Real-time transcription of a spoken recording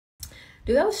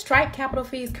Do those Stripe capital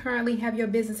fees currently have your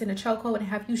business in a chokehold and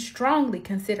have you strongly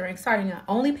considering starting an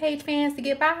OnlyPage fans to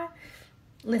get by?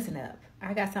 Listen up.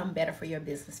 I got something better for your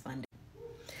business funding.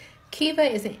 Kiva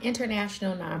is an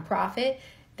international nonprofit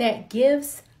that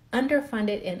gives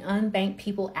underfunded and unbanked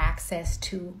people access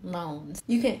to loans.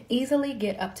 You can easily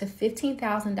get up to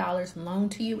 $15,000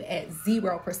 loaned to you at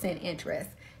 0%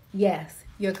 interest. Yes,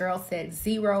 your girl said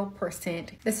 0%.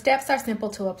 The steps are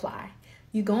simple to apply.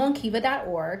 You go on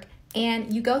kiva.org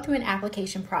and you go through an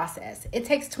application process. It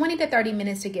takes 20 to 30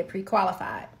 minutes to get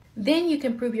pre-qualified. Then you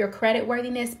can prove your credit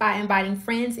worthiness by inviting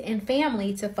friends and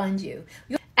family to fund you.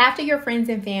 After your friends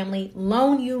and family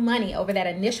loan you money over that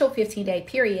initial 15-day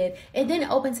period, it then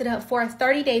opens it up for a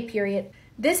 30-day period.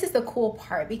 This is the cool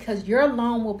part because your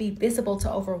loan will be visible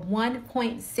to over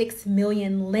 1.6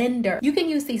 million lenders. You can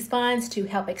use these funds to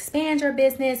help expand your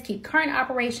business, keep current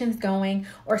operations going,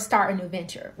 or start a new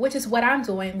venture, which is what I'm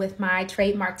doing with my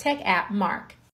trademark tech app, Mark.